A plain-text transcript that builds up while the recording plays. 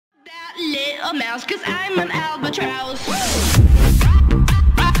little mouse, 'cause I'm an albatross.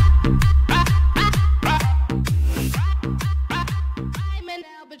 I'm an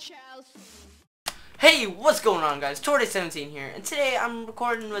albatross. Hey, what's going on, guys? Tortoise17 here, and today I'm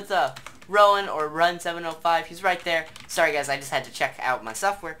recording with Rowan, or Run705. He's right there. Sorry guys, I just had to check out my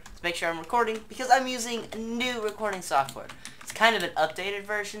software to make sure I'm recording because I'm using new recording software. It's kind of an updated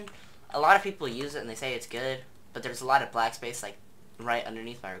version. A lot of people use it and they say it's good, but there's a lot of black space like right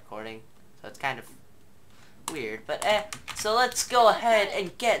underneath my recording, so it's kind of weird. But so let's go ahead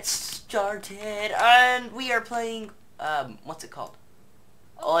and get started. And we are playing what's it called?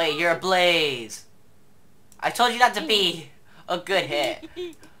 Oi, you're a Blaze. I told you not to be. A good hit.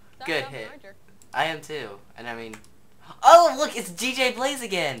 Good hit. I am too. And I mean... Oh, look, it's DJ Blaze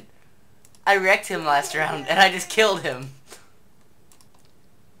again. I wrecked him last round, and I just killed him.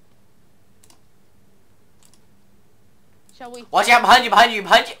 Shall we? Watch out, behind you, behind you,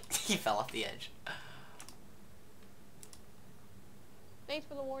 behind you. He fell off the edge. Thanks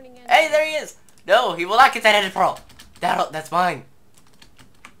for the warning. Hey, there he is. No, he will not get that edge pearl. That's mine.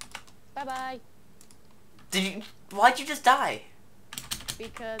 Bye-bye. Did you... Why'd you just die?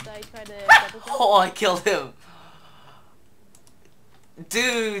 Because I tried to double jump. Oh, I killed him.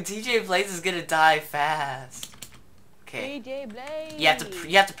 Dude, DJ Blaze is gonna die fast. Okay. DJ Blaze. You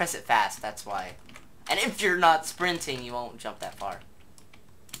have to press it fast, that's why. And if you're not sprinting, you won't jump that far.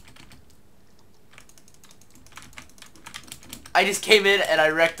 I just came in and I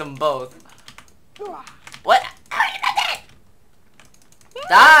wrecked them both. What? How are you not dead?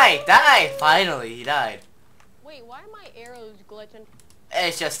 Die! Die! Finally, he died. Wait, why are my arrows glitching?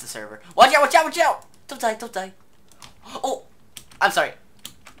 It's just the server. Watch out, watch out, watch out! Don't die, don't die. Oh! I'm sorry.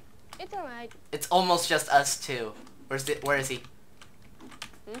 It's alright. It's almost just us two. Where is he?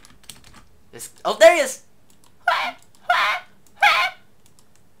 Hmm? Oh, there he is! Hey,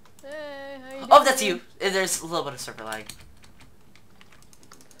 how you doing? Oh, that's you. There's a little bit of server lag.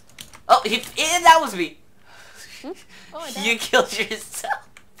 Oh, that was me. Hmm? Oh, I died. You killed yourself.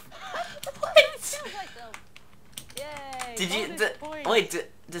 What? Killed myself. Yay. Did you? Bonus point. Wait,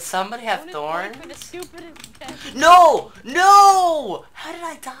 did somebody have Bonus thorns? point for the stupidest death. No! No! How did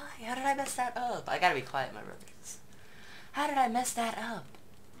I die? How did I mess that up? I gotta be quiet, my brothers. How did I mess that up?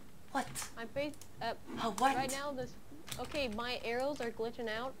 What? I'm faced up. Oh, what? Right now, this. Okay, my arrows are glitching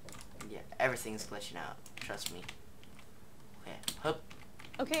out. Yeah, everything's glitching out. Trust me. Okay, hup,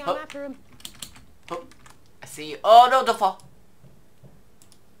 Okay, I'm Oh. after him. hup. I see you. Oh no, don't fall.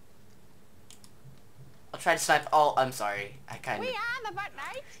 I'll try to snipe. Oh, I'm sorry. I kind We of. are the Butt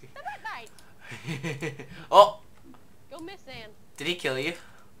Knights. The Butt Knights. Oh, Go Miss Ann. did he kill you?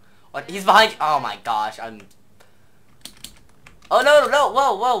 What? He's behind you. Oh my gosh, I'm. Oh no, no,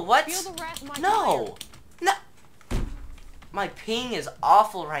 whoa, whoa, what? Feel the wrath of my No, no. My ping is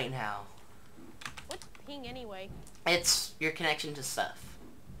awful right now. What's ping anyway? It's your connection to stuff.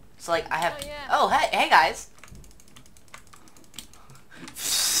 So like I have. Oh, yeah. Oh hey guys.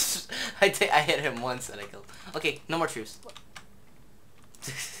 I hit him once and I killed. Okay, no more truce.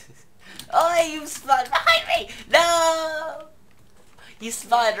 Oh, you spawned behind me! No! You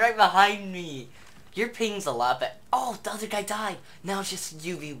spawned right behind me. Your ping's a lot better. Oh, the other guy died. Now it's just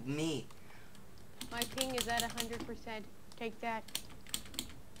you v me. My ping is at 100%. Take that.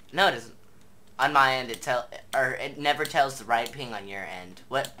 No, it isn't. On my end, it never tells the right ping on your end.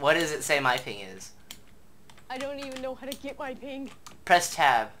 What does it say my ping is? I don't even know how to get my ping. Press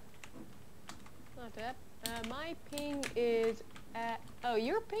tab. Not that. My ping is at... Oh,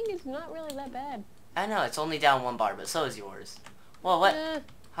 your ping is not really that bad. I know, it's only down 1 bar, but so is yours. Well, what?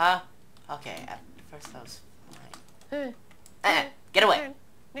 Huh? Okay, at first that was fine. Get away!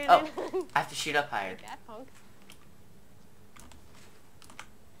 Oh, I have to shoot up higher. That punk.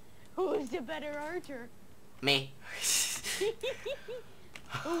 Who's the better archer? Me.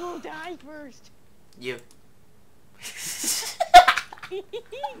 Who will die first? You. You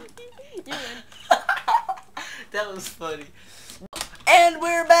win. That was funny. And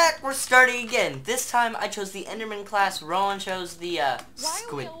we're back! We're starting again. This time I chose the Enderman class. Rowan chose the Why are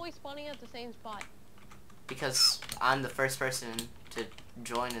Squid. we always spawning at the same spot? Because I'm the first person to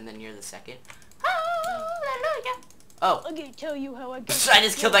join and then you're the second. Oh. I'm gonna tell you how I got I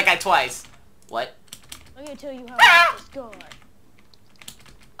just killed that guy twice. What? I'm gonna tell you how I got the score.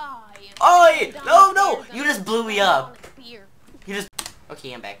 I am Oh, down no, the no! stairs You on just blew me a up. spear. You just...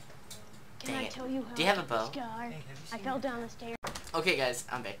 Okay, I'm back. Can Dang I it. tell you how Do you have I a got the bow? scar? I fell down the stairs. Okay, guys,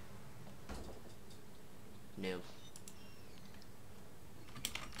 I'm back. No.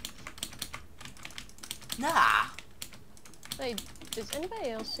 Nah. Hey, does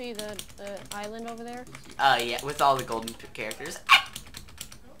anybody else see the island over there? Yeah, with all the golden characters.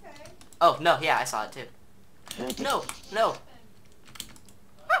 Okay. Oh, no, yeah, I saw it too. No, no.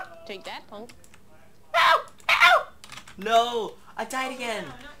 Take that, punk. Ow! Ow! No! I died again!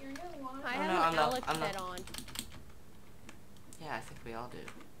 I Oh, have no, an I'm not- Alex I'm not- head on. Yeah, I think we all do.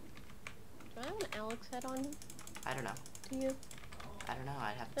 Do I have an Alex head on? I don't know. Do you? I don't know,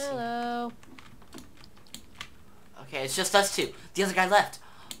 I'd have to see. Hello. Okay, it's just us two. The other guy left.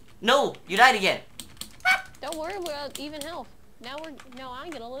 No! You died again! Don't worry about even health. Now I'm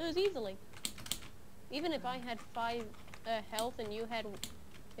gonna lose easily. Even if I had 5 health and you had,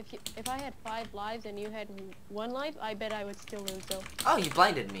 if I had 5 lives and you had 1 life, I bet I would still lose though. Oh, you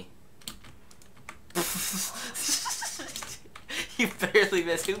blinded me. You barely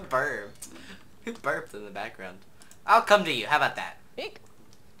missed. Who burped? Who burped in the background? I'll come to you. How about that? Pick.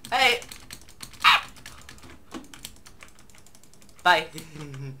 Hey! Bye.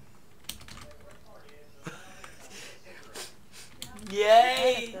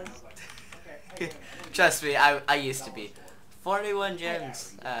 Yay! Trust me, I used to be. 41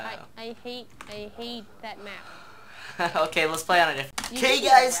 gems. I hate that map. Okay, let's play on a different. You Okay, can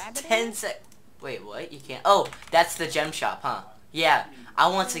get a guys, rabbit in 10 it? sec. Wait, what? You can't. Oh, that's the gem shop, huh? Yeah, I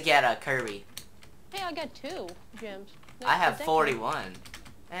want to get a Kirby. Hey, I got 2 gems. I have That's 41.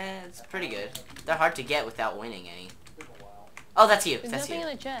 It's pretty good. They're hard to get without winning any. Oh, that's you. There's That's nothing you.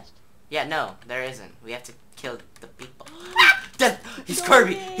 in the chest. Yeah, no, there isn't. We have to kill the people. He's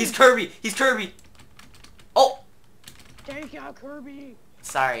Kirby! He's Kirby! He's Kirby! Oh! Take out Kirby.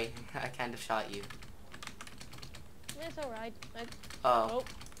 Sorry, I kind of shot you. It's alright. Oh.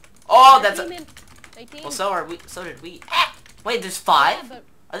 Oh, that's a... They teamed. Well, so are we. So did we. Wait, there's 5? Yeah, but,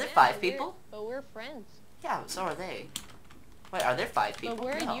 Are there yeah, 5 but people? But we're friends. Yeah, so are they. Wait, are there 5 people? But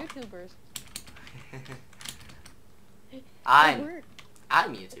we're No. YouTubers. I'm We're-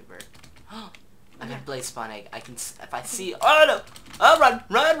 YouTuber. I got Blaze Spawn Egg. I can if I see. Oh no! Oh run!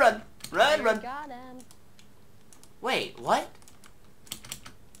 Run! Run! Run! Run! Got him. Wait, what?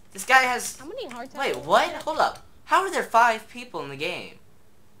 This guy has. How many hearts? Wait, have you what? got? Hold up. How are there 5 people in the game?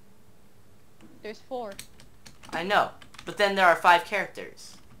 There's 4. I know, but then there are 5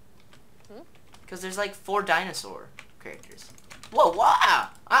 characters. Hmm? Because there's like 4 dinosaur characters. Whoa! Wow!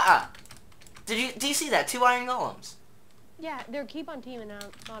 Do you see that? 2 iron golems. Yeah, they keep on teaming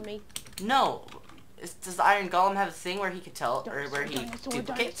on me. No. Does the Iron Golem have a thing where he could tell, or where he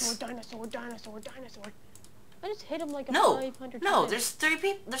duplicates? Dinosaur. I just hit him like a No, 500 no. times. There's 3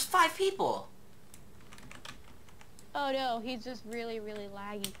 people. There's 5 people. Oh no, he's just really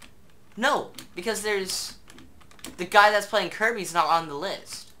laggy. No, because there's the guy that's playing Kirby's not on the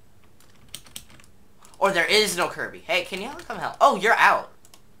list, or there is no Kirby. Hey, can you come help? Oh, you're out.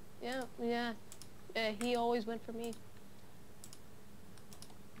 Yeah. He always went for me.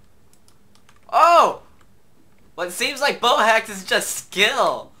 Oh, well, it seems like bow hacks is just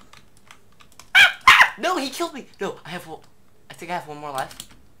skill. No, he killed me. No, I think I have 1 more life.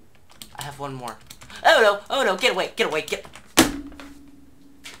 I have 1 more. Oh no, get away, get.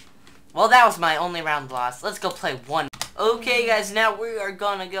 Well, that was my only round loss. Let's go play 1. Okay, guys, now we are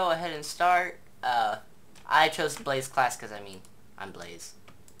gonna go ahead and start. I chose Blaze class because, I mean, I'm Blaze.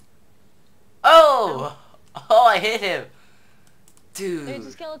 Oh, I hit him. Dude. There's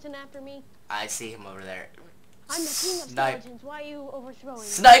a skeleton after me. I see him over there. I'm the king of Snipe. skeletons. Why are you overthrowing me?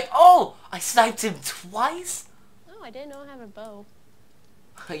 Snipe! Oh! I sniped him twice? Oh, I didn't know I have a bow.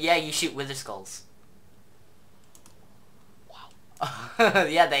 Yeah, you shoot wither skulls. Wow.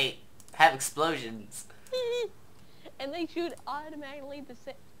 Yeah, they have explosions. And they shoot automatically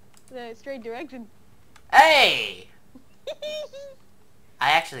the straight direction. Hey!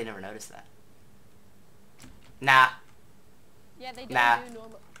 I actually never noticed that. Nah. Yeah, they don't Nah. do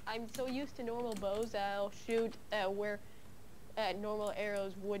normal. I'm so used to normal bows that I'll shoot where normal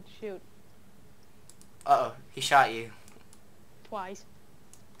arrows would shoot Uh-oh, he shot you. twice.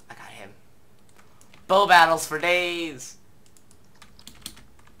 I got him. Bow battles for days.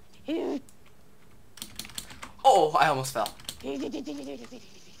 Oh, I almost fell. No,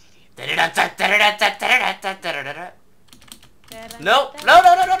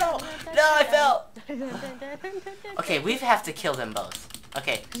 I fell. Okay, we have to kill them both.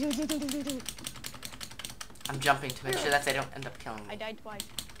 Okay, I'm jumping to make sure that they don't end up killing I me. died twice.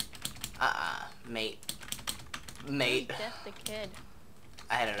 Mate. Death the kid.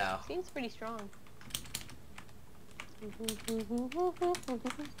 I don't know. Seems pretty strong.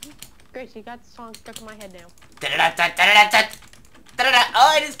 Great, you got the song stuck in my head now. Oh,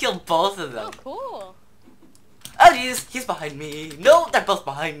 I just killed both of them. Oh, cool. Oh, jeez, he's behind me. No, they're both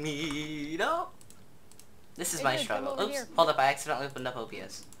behind me. No. This is Hey, my dude, come struggle. over Oops, here. hold up, I accidentally opened up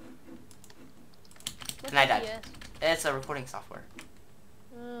OBS. What's And I died. OBS? It's a recording software.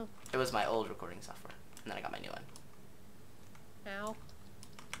 Oh. It was my old recording software, and then I got my new one. Ow.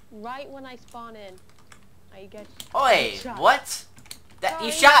 Right when I spawn in, I get Oi, shot. what? That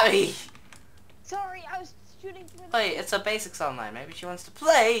you Sorry. shot me. Sorry, I was shooting for the... Wait, it's a basics online. Maybe she wants to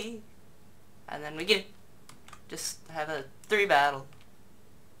play, and then we get just have a 3 battle.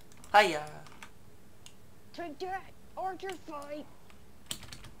 Hiya. Take that, Archer fight.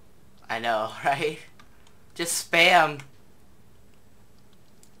 I know, right? Just spam.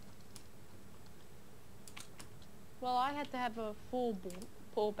 Well, I had to have a full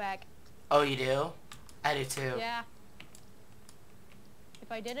pullback. Oh, you do? I do too. Yeah.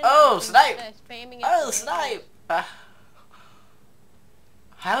 If I didn't... Oh, I'd be, snipe! spamming it Oh, for snipe!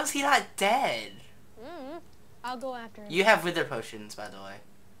 How is he not dead? I'll go after him. You have wither potions, by the way.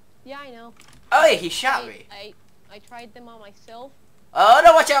 Yeah, I know. Oh, yeah, he shot me. I tried them on myself. Oh,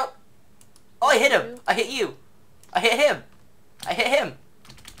 no, watch out! Oh, I hit him. You? I hit you. I hit him. I hit him.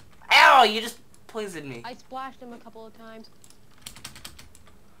 Ow, you just poisoned me. I splashed him a couple of times.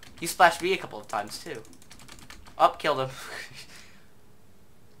 You splashed me a couple of times, too. Oh, killed him.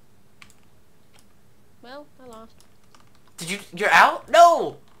 Well, I lost. You're out?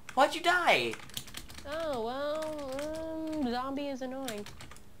 No! Why'd you die? Oh, well, zombie is annoying.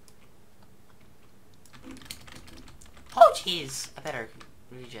 Oh, jeez. I better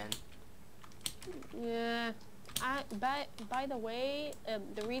regen. Yeah. By the way,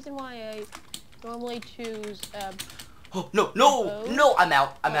 the reason why I normally choose, Oh, no, no! bows? No, I'm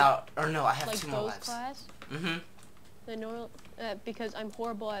out. I'm Like- out. Or no, I have like 2 more bows lives. class, Mm-hmm. the normal, because I'm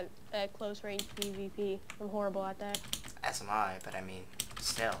horrible at close range PvP. I'm horrible at that. As am I, but I mean,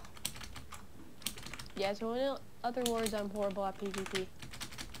 still. Yeah, so in other words, I'm horrible at PvP.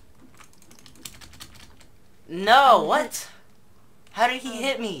 No, what? How did he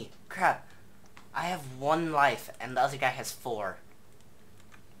hit me? Crap. I have 1 life, and the other guy has 4.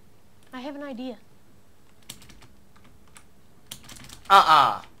 I have an idea.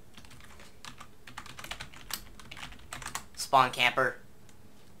 Spawn camper.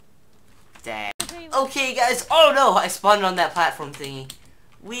 Dang. Okay, Okay, guys. Oh, no. I spawned on that platform thingy.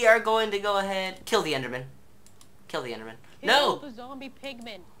 We are going to go ahead. Kill the Enderman. Kill the Enderman. kill No. the zombie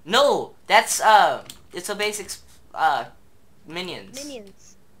pigmen. No. That's, it's a basics, minions.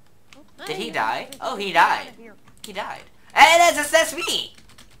 Minions. Did he I- die? Oh, he Get out died. of here. He died. Hey, that's me.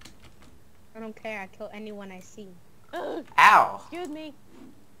 I don't care. I kill anyone I see. Ugh, Ow. excuse me.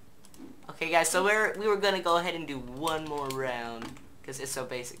 Okay, guys, so we were gonna go ahead and do 1 more round because it's so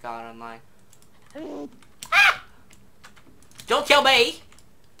basic got online. Don't kill me.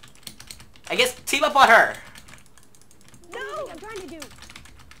 I guess team up on her. No, I'm trying to do.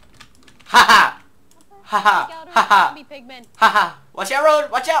 Haha. Haha. Take out her Haha. zombie pigmen. Haha. Watch out, Road.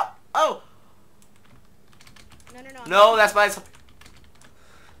 Watch out. Oh. No. No, that's my.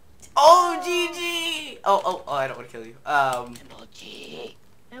 Oh, GG. Oh, I don't want to kill you.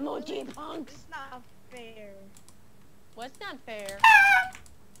 MOG punks. It's not fair. What's not fair?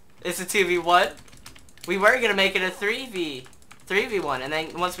 It's a 2v1. We were gonna make it a 3v1, and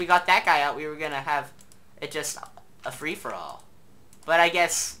then once we got that guy out, we were gonna have it just a free for all. But I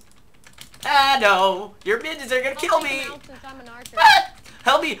guess. No, your minions are gonna kill I'll take me. him out since I'm an archer.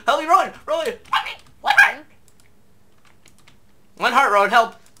 Help me, Rowan, Rowan. Help me. 1 heart. 1 heart, Rowan,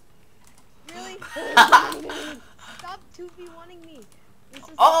 help. Really? Stop 2v1ing me. This is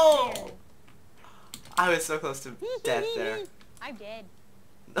Oh. not fair. I was so close to death there. I'm dead.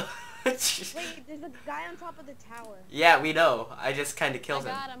 Wait, there's a guy on top of the tower. Yeah, we know. I just kind of I killed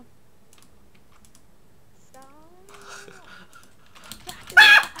him. got him. Stop.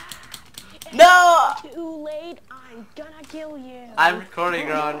 No! Too late. I'm gonna kill you. I'm recording,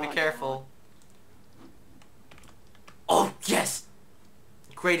 Ron. Be careful. Oh, yes!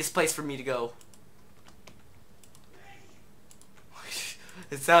 Greatest place for me to go.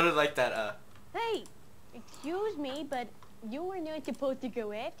 It sounded like that, Hey, excuse me, but you were not supposed to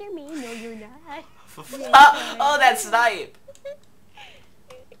go after me. No, you're not. Oh, that snipe!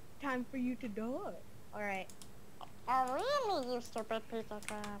 Time for you to die. Alright. Oh, really, you stupid piece of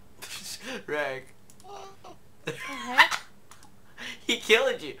crap. Rag. heck? He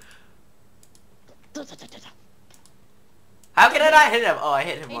killed you. How can I not hit him? Oh, I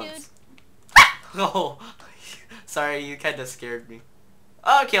hit him Hey, once. Oh, sorry, you kind of scared me.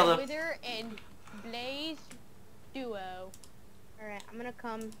 Oh, I killed him. Wither and Blaze duo. Alright, I'm gonna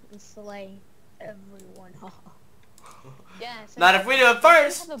come and slay everyone. Yeah. So Not if we do it Does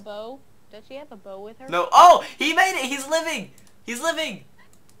first. she have a bow? Does she have a bow with her? No. Oh, he made it. He's living. He's living.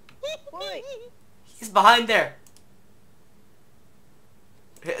 Wait. He's behind there.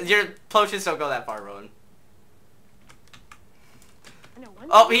 Your potions don't go that far, Rowan. No,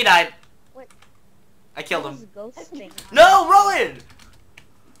 Oh, he died. What? I killed Who's him. ghosting? No, Rowan!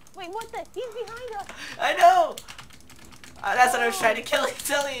 Wait, what the? He's behind us. I know. That's what I was trying to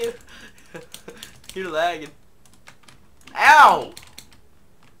tell you. You're lagging. Ow!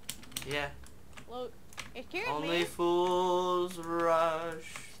 Yeah. Look, it scared Only me. fools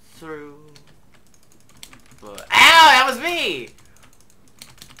rush through. But, ow! That was me!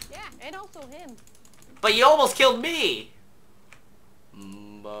 Yeah, and also him. But you almost killed me!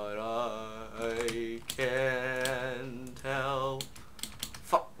 But I can't help.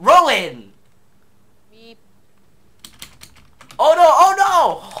 Rowan! Beep. Oh no! Oh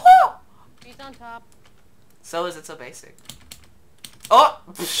no! He's on top. So is it so basic? Oh!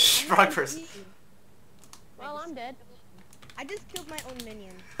 Wrong person. Well, I'm dead. I just killed my own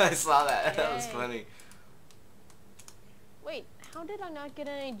minion. I saw that. That was Yay. funny. Wait, how did I not get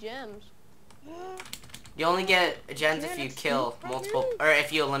any gems? You only get gems Can if I you not kill sneak right multiple, now? or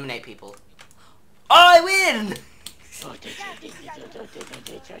if you eliminate people. Oh, I win!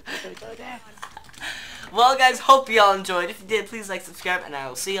 Well, guys, hope you all enjoyed. If you did, please like, subscribe, and I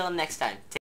will see you all next time.